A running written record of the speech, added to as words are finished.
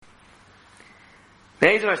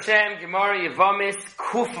Be'ezer Hashem, Gemara Yevamis,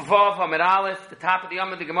 Kuf Vav Amid Aleph. The top of the Yom,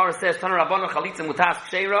 the Gemara says, Tana Rabbanu Chalitza Mutas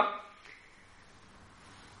Ksheira.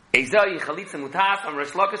 Ezai Chalitza Mutas, Am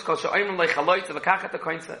Resh Lakish, Kol Sha'ayim Lei Chaloitza, V'kachat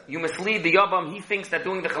HaKoinza. You mislead the Yabam, he thinks that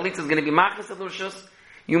doing the Chalitza is going to be Machas at Lushus.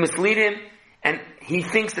 You mislead him, and he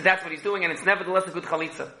thinks that that's what he's doing, and it's nevertheless a good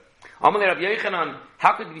Chalitza. Amalei Rabbi Yochanan,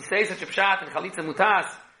 how could we say such a Pshat in Chalitza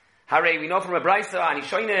Mutas? Hare, we know from a Braisa, Ani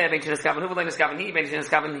Shoyne, Ben Sheneskaven Hu, V'lein Eskaven Hi, Ben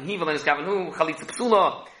Sheneskaven Hi, V'lein Eskaven Hu, Chalitza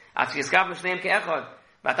Psula, At Sheneskaven Shneim Ke'echad,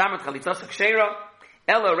 V'atamet Chalitza Ksheira.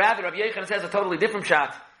 Ella, rather, Rabbi Yochanan says a totally different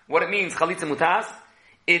Pshat. What it means, Chalitza Mutas.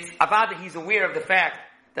 It's about that he's aware of the fact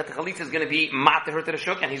that the Chalitza is going to be matter her to the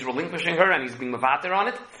shuk, and he's relinquishing her, and he's being mavater on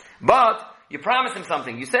it. But, you promise him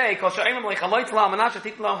something. You say,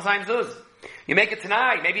 you make it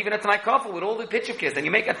tonight, maybe even a tonight kafel with all the pitch of kiss, and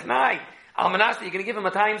you make it tonight. Al-Manashta, you're going to give him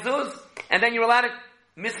a time zuz, and then you're allowed to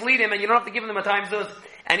mislead him, and you don't have to give him a time zuz.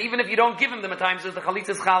 And even if you don't give him the time zuz, the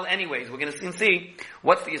Chalitza is chal anyways. We're going to see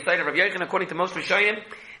what's the Yisayid of Rabbi Yochanan according to most Rishonim.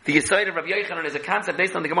 The Yisayid of Rabbi Yochanan is a concept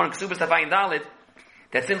based on the Gemara in Ksubas Havayin Dalit,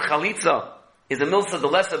 that's in Chalitza, is a milsa de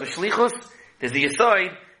lesa b'shlichus. There's the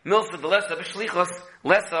Yisayid, milsa de lesa b'shlichus,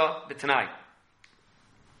 lesa b'tanai.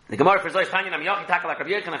 The Gemara for Zoy Shanyan Am Yochi Takalak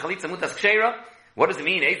Rabbi Yochanan Chalitza Mutas Ksheira. What does it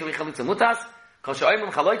mean? Eizu Chalitza Mutas? Kol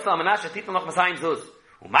Shoyim Chaloitza Amanash Titan Noch Masayim Zuz.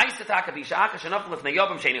 Umayse Taka B'Yishach Shenaf Lefnei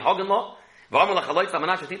Yobam Sheini Hogan Lo. V'Amol Chaloitza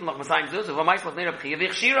Amanash Titan Noch Masayim Zuz. V'Mayse Lefnei Reb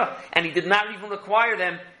Chiyavich Shira. And he did not even require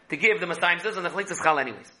them to give the Masayim Zuz, and the Chalitza Schal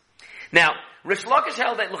anyways. Now, Rish Lakish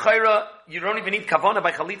held that l'chayra you don't even need kavana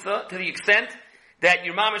by chalitza to the extent that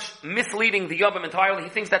you're mamish misleading the yobam entirely. He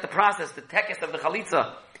thinks that the process, the tekes of the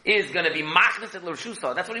chalitza, is going to be machnas at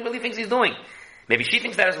l'rshusa. That's what he really thinks he's doing. Maybe she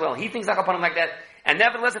thinks that as well. He thinks upon him like that, and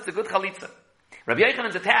nevertheless, it's a good chalitza. Rabbi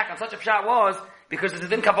Yochanan's attack on such a pshat was because it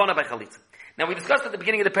is in kavana by chalitza. Now we discussed at the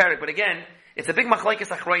beginning of the parak, but again, it's a big machlekes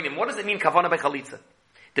achroinim. What does it mean kavana by chalitza?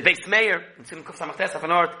 The Beis Meir and Simon Kuf Samach Tes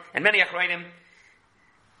Afanort and many achroinim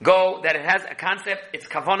go that it has a concept, it's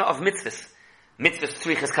kavana of mitzvahs. Mitzvahs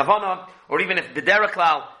tzrichas kavana, or even if the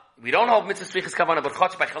deraklal, we don't hold mitzvahs tzrichas kavana, but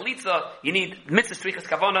chotch by chalitza, you need mitzvahs tzrichas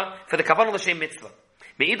kavana for the kavana l'shem mitzvah.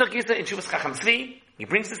 Be'idach gisa in Shuvas Chacham Tzvi, he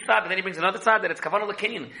brings this side, and then he brings another side that it's kavana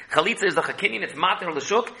l'kinyan. Chalitza is the kinyan, it's mater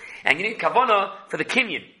l'shuk, and you need kavana for the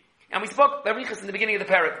kinyan. And we spoke barichas in the beginning of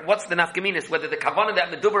the parak. What's the nafkaminis? Whether the kavana that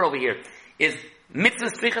medubar over here is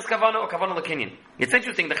mitzvahs tzrichas kavana or kavana l'kinyan. It's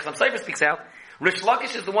interesting. The Chasam Sofer speaks out. Rish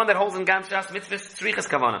Lakish is the one that holds in Gam Shas mitzvahs tzrichas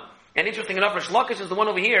kavana. And interesting enough, Rish Lakish is the one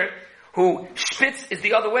over here who spitz is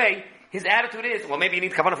the other way. His attitude is, well, maybe you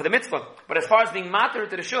need kavana for the mitzvah, but as far as being mater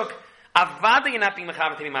to the shuk, avada you're not being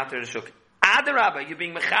mechaven to be mater to the shuk. Adarabba, you're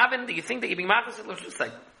being mechaven. Do you think that you're being mater to the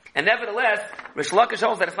shuk? And nevertheless, Rish Lakish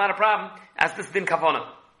holds that it's not a problem as this din kavana.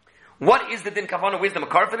 What is the din kavana? Where's the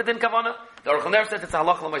makar for the din kavana? The Aruch LaNer says it's a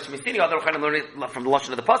halacha l'moshe mistini. Other Aruch learn it from the lashon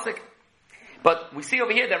of the pasuk. But we see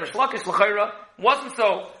over here that Rish Lakish l'chayra wasn't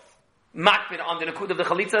so makbid on the nakud of the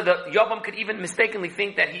chalitza. The Yobam could even mistakenly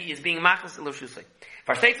think that he is being machnas l'shusay.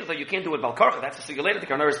 Farseitzu, though you can't do it balkarcha. That's a later. The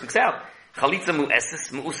Karnar speaks out. Chalitza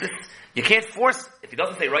mu'usis. You can't force. If he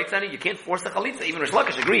doesn't say right on it, you can't force a chalitza. Even Rish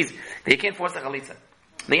Lakish agrees that you can't force a chalitza.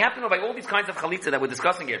 Now you have to know by all these kinds of chalitza that we're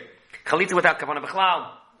discussing here. Chalitza without kavanah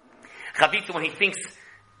b'chlal. Chavitza when he thinks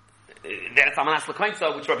that it's amanas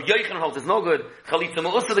l'koinza, which Rabbi Yochanan holds is no good. Chalitza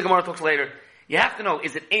mu'usa, the Gemara talks later. You have to know,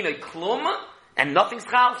 is it enoi klum and nothing's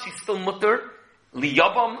chal? She's still mutter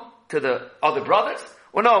liyabam to the other brothers?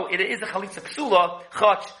 Or no, it is a chalitza psula,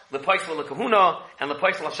 chach, lepaisla lekahuna, and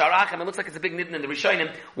lepaisla sharachem. It looks like it's a big nidin in the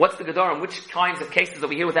Rishonim. What's the gedarim? Which kinds of cases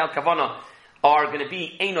over here without kavana are going to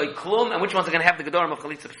be enoi klum, and which ones are going to have the gedarim of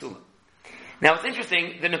chalitza psula? Now it's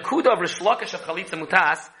interesting, the nakuda of Rish Lakish of chalitza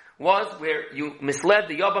mutas was where you misled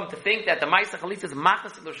the Yobam to think that the Maisa Chalitza is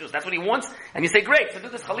machnas in l'shus. That's what he wants. And you say, great, so do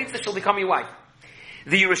this Chalitza, she'll become your wife.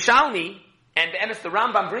 The Yerushalmi, and the Emes, the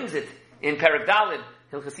Rambam brings it in Perek Dalid,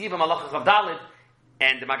 Hilchos Yivam, Halachos of Dalid,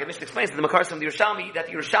 and the Maggid Mishnah explains to the Makar from the Yerushalmi, that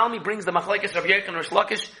the Yerushalmi brings the Machlekes Rav Yochanan and Rish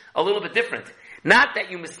Lakish a little bit different. Not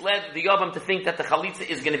that you misled the Yobam to think that the Chalitza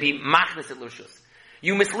is going to be machnas in l'shus.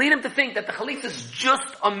 You mislead him to think that the Chalitza is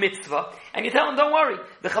just a mitzvah, and you tell him, don't worry,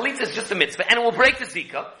 the Chalitza is just a mitzvah, and it will break the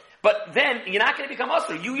Zika. But then, you're not going to become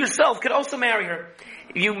Asr. You yourself could also marry her.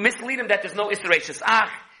 You mislead him that there's no Isser Eishes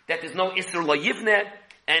Ach, that there's no Isser Lo Yivneh,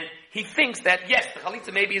 and he thinks that, yes, the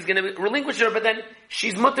Chalitza maybe is going to relinquish her, but then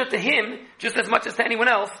she's mutter to him just as much as to anyone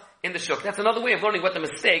else in the Shuk. That's another way of learning what the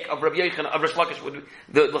mistake of Rabbi Yochanan, of Rish Lakish would,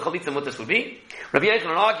 the Chalitza Mutas would be. Rabbi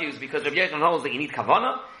Yochanan argues because Rabbi Yochanan holds that you need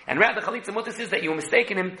Kavana, and rather Chalitza Mutas is that you were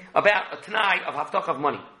mistaken him about a Tanai of Haftach of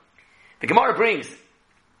money. The Gemara brings,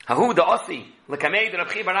 Hahu the Asi, Lekamei the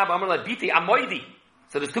Rabchi Barab Amar Biti Amoidi.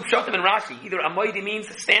 So there's two pshatim in Rashi. Either Amoidi means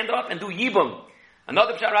stand up and do Yibum.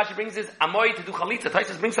 Another pshat Rashi brings is amoy to do chalitza.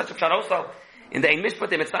 Taisus brings such a pshat also in the Ein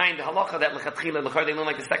Mishpatim. It's saying the halacha that lechatchila lechar they learn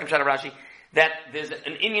like the second pshat of Rashi that there's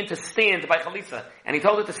an Indian to stand by chalitza, and he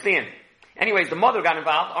told her to stand. Anyways, the mother got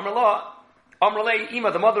involved. Amrullah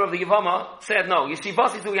Ima, the mother of the Yavama, said no.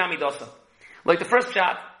 Yeshivasi zu yamidasa. Like the first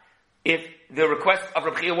pshat, if the request of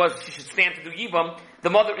Reb Chia was she should stand to do Yibam, the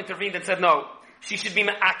mother intervened and said no, she should be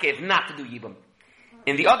me'akev, not to do Yibam.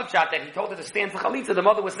 In the other pshat that he told her to stand for Chalitza, the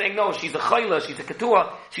mother was saying no, she's a chayla, she's a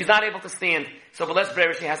ketua, she's not able to stand, so for less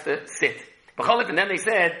breyer she has to sit. And then they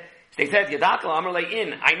said, Yadakla Amrullah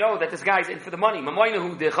in, I know that this guy's in for the money.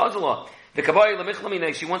 Mamoynahu de chazala, the kaboy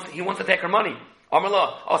lemichlamine, he wants to take her money.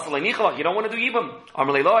 Amrullah, asalei nichla, you don't want to do Yibam.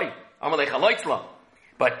 Amrullah loy, Amrullah chaloitzla.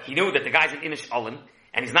 But he knew that the guy's an inish allen,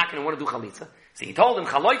 and he's not going to want to do chalitza. So he told him,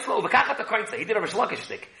 chaloitzla uvekachat akoinza. He did a rishlokish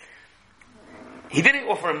stick. He didn't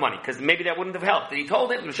offer him money, because maybe that wouldn't have helped. And he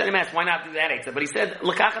told him, Rishonim asked, why not do that eitzah? But he said,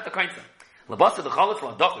 lekachat akoinza. Labasa the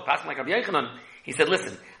chalitza, doch, we pass him like Rabbi Yechanan. He said,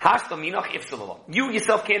 listen, hashta minach ifsulala. You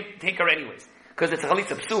yourself can't take her anyways, because it's a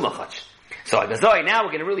chalitza psulachach. So Agazoi, now we're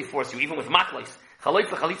going to really force you, even with maklis.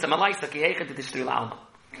 Chalitza chalitza malaisa kihechet to dishtri la'alma.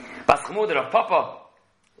 Bas chmuder of Papa,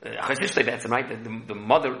 right? The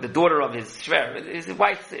mother, the daughter of his shver, his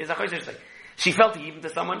wife is a chosishtay. She felt even to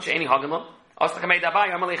someone, she ain't hagenlo. The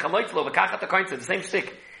same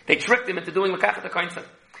stick. They tricked him into doing Makachat HaKoinza.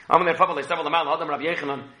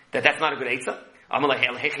 That's not a good eitzah.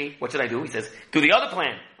 What should I do? He says, do the other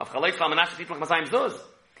plan of Chalitz Lamanash Titlach Masayim Zuz.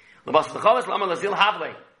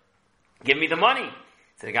 Give me the money.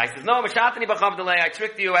 So the guy says, no, I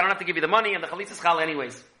tricked you, I don't have to give you the money, and the Chalitz is Chal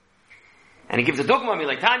anyways. And he gives a dogma,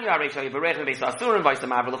 like Tanya, Aresha Yivarech, Beis Asurim, Vice the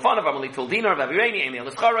Maver Lefonov, Amalei Tuldinar, Vavireni, Emil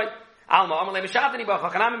Escharai, Alma, Amalei Meshatani Bach,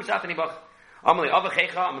 Hakanami Meshatani Bach, Amalei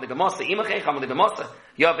Avachecha, Amalei Bamasa, Imachecha, Amalei Bamasa,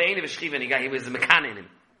 Yaveini Veshchiven, he was a mekanin in him.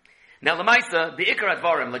 Now, the Maisa, the Ikar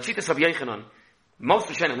Advarim, Lachitas of Yechanon, most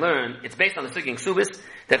Rishonim learn, it's based on the Suging Subis,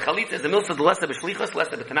 that Chalitza is the Milsa de Lesa B'Shlichas,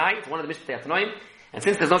 Lesa B'Tanai, it's one of the Mishpatei HaTanoim, and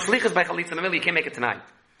since there's no Shlichas by Chalitza in the middle, you can't make it tonight.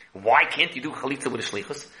 Why can't you do Chalitza with a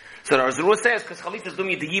Shlichas? So the Arzurah says, because Chalitza is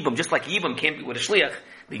doing the Yibam, just like Yibam can't be with a Shliach,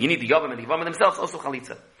 but you need the Yabam and the Yibam themselves, also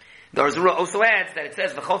Chalitza. The Arzurah also adds that it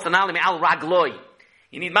says, V'chol Sanali Me'al Ragloi.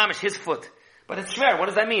 You need Mamish, his foot. But it's fair, what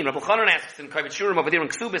does that mean? Rabbi Chanan asks in Kavit Shurim over there in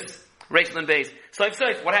Ksubis, Rachel and Beis.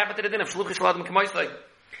 Soif, what happened to the din of Shluchish Ladim K'moisai?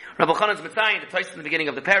 Rabbi Chanan's Mitzayin, the Tais in the beginning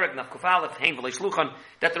of the parak, Naf Kufalef, Hein V'lei Shluchan,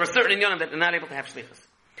 that there are certain inyanim that they're not able to have Shlichas.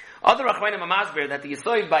 Other Achreinim Amazber, that the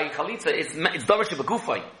Yisoid by Chalitza, it's Davar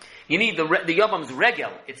Shebagufay. You need the Yabam's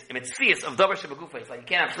regel. It's Mitzias of Davar Shebagufay. It's like you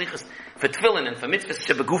can't have Shlichas for Tfilin and for Mitzvahs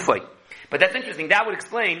Shebagufay. But that's interesting. That would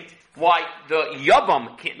explain why the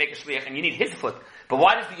Yabam can't make a Shliach and you need his foot. But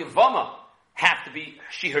why does the Yavama have to be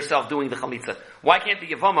she herself doing the Chalitza? Why can't the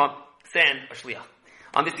Yavama send a Shliach?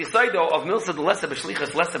 On this Yisoid of Milsa de Lesa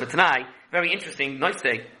B'Shlichas Lesa B'Tanai, very interesting, nice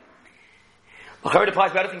day. It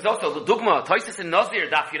applies to other things also. The Dugma, Toisis and Nazir,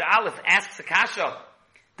 Daf Yud Aleph, asks Akasha.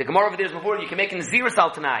 The Gemara over there is before you can make a Naziris al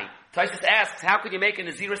Tanai. Toisis asks, how could you make a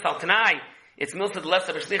Naziris al Tanai? It's Milsa de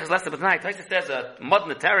Lesa B'Shlichas Lesa B'Tanai. Toisis says,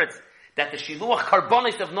 Madna Teretz, that the Shiluach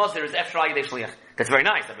Karbonis of Nazir is Efra Yidei Shliach. That's very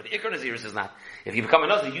nice, but the Ikar Naziris is not. If you become a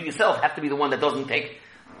Nazir, you yourself have to be the one that doesn't take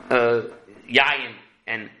Yayin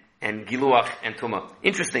and Giluach and Tumah.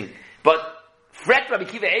 Interesting. But Fret Rabbi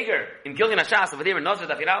Kiva Eger in Gilyon Hashas over there in Nazir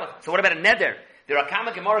Daf Yud Aleph. So what about a Neder? There are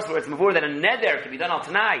Kama Gemaras where it's Mavur that a Neder can be done al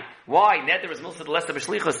Tanai. Why? Neder is Milsa de Lesa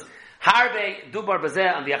B'Shlichus. Harbe Dubar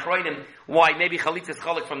Bazeh and the Achroinim. Why? Maybe Chalitza is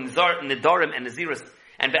Chalik from Nedarim and Naziris.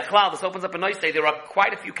 And Bechlal, this opens up a nice day. There are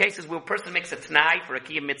quite a few cases where a person makes a Tanai for a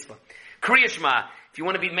Kiyam Mitzvah. Kriyashma, if you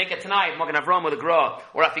want to make a Tanai, Magen Avram with a Gra,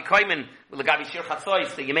 or Afikoyman with a Gabi Shir Chatzois,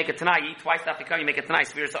 so you make a Tanai, you eat twice Afikoyman, you make a Tanai,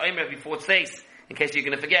 Sphere Sa'omer before it says. In case you're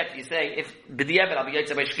going to forget, you say, if b'di'evet, I'll be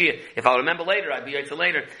yaitza by shkia. If I'll remember later, I'll be yaitza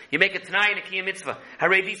later. You make a Tanai and a Kiyam Mitzvah.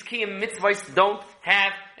 Hooray, these Kiyam Mitzvahs don't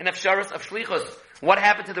have enough sharas of shlichus. What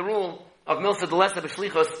happened to the rule of Milsa de Lesa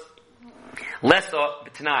b'shlichus? Lesa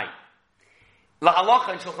b'Tanai.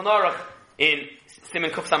 La'alacha in Shulchan Aruch, in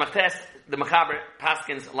Siman Kuf Samachtes, the Mechaber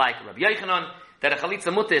Paskins like Rabbi Yechanan, that a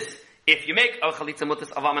Chalitza Mutis, if you make a Chalitza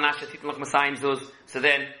Mutis of Amanasha Titlach Masayim Zuz, so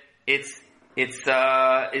then you're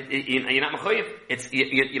not mechuyev.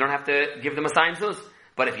 You don't have to give them a sign zuz.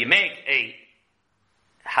 But if you make a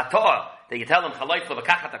hatoah that you tell them chaloitz lo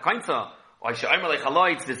v'kachat hakoinza, or she'omer le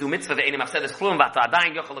chaloitz v'zu mitzvah ve'enim afsedes klum v'ata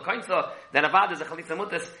adayin yochel hakoinza, then avad is a chalitza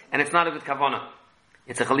mutis, and it's not a good kavana.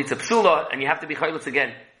 It's a chalitza psula, and you have to be chalitz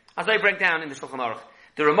again. As I break down in the Shulchan Aruch,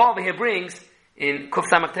 the Ramah over here brings in Kuf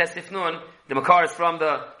Samach Tes Sifnun, the Makar is from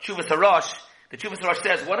the Chuvas Harash. The Chuvas Harash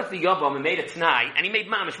says, what if the Yabam made a Tanai, and he made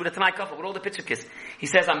Mamish with a Tanai Kafah, with all the picture kiss. He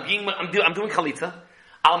says, I'm doing Chalitza.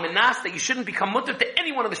 Al Menas, that you shouldn't become mutter to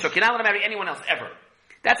anyone in the shuk. You're not allowed to marry anyone else ever.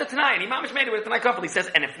 That's a Tanai. And Imam made it with a Tanai couple. He says,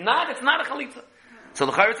 and if not, it's not a Chalitza. So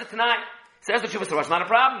the Chayr, it's a Tanai. Says the Shuvah Sarash, not a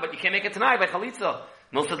problem, but you can't make a Tanai by Chalitza.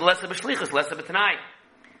 Milsa the lesser b'shlichus, lesser b'Tanai.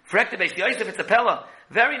 Frekta Beis Yosef, it's a Pella.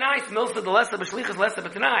 Very nice. Milsa the lesser b'shlichus, lesser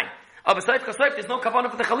b'Tanai. Besides Chasayf, there's no kavanah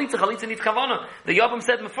for the Chalitza. Chalitza needs kavanah. The Yabam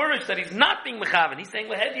said Mefurish that he's not being mechavan. He's saying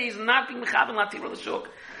Lahedi, he's not being mechavan Latir l'Shuk.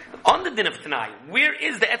 On the din of Tanai, where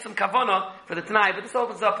is the etzem kavanah for the Tanai? But this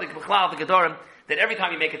opens up the Bechlal, the Gedorim, that every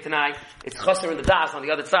time you make a Tanai, it's chaser in the das on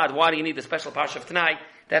the other side. Why do you need the special parsha of Tanai?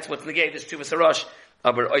 That's what's negate this Shuvah Sarash,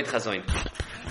 aber oid chazoin.